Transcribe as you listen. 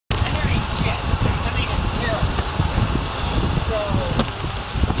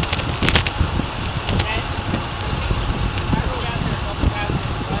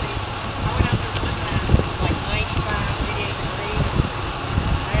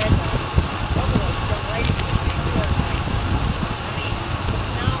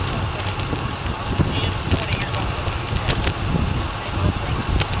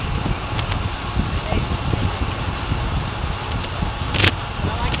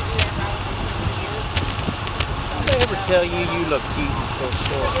tell you, you look cute and so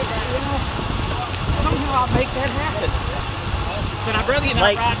short. Somehow I'll make that happen. But I'd rather you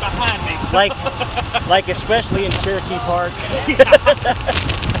not ride behind me. So. Like especially in Cherokee Park.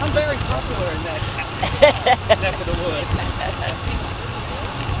 I'm very popular in that neck of the woods.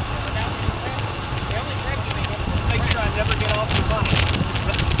 Make sure I never get off the bike.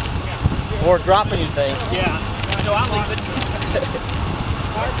 Or drop anything. Yeah. No, I'll leave it.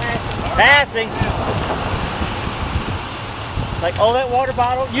 Passing. Like, oh, that water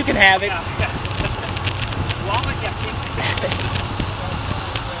bottle, you can have it. Yeah. Wallet, yeah.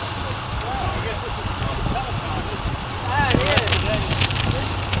 It is.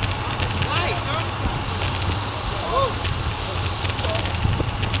 Nice, huh? Oh.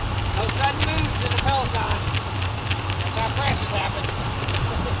 No sudden moves in the Peloton. That's how crashes happen.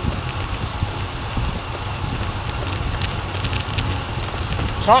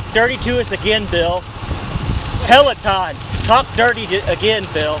 Talk dirty to us again, Bill. Peloton. Talk dirty again,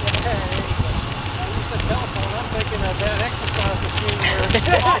 Bill. You said Peloton, I'm thinking of that exercise machine where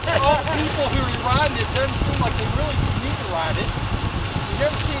all the people who are riding it doesn't seem like they really need to ride it. You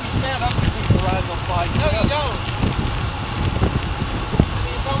never see any fat ugly people riding those bikes. No, you don't. I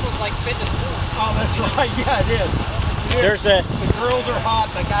mean, it's almost like fitness porn. Oh, that's right. Yeah, it is. The girls are hot,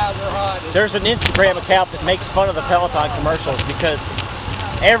 the guys are hot. There's an Instagram account that makes fun of the Peloton commercials because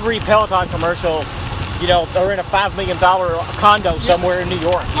every Peloton commercial, you know, they're in a $5 million condo somewhere in New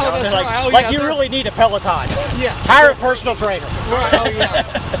York. You know? They're like, right. like you really need a Peloton. Yeah. Hire a personal trainer. Right. Oh yeah.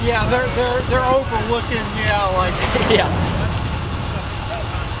 Yeah. They're overlooking. Yeah. Like. Yeah.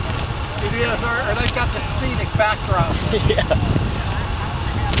 It is. Or they got the scenic backdrop. Yeah.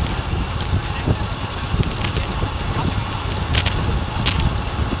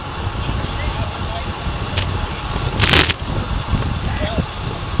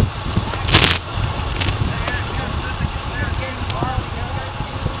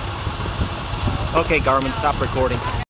 Okay, Garmin, stop recording.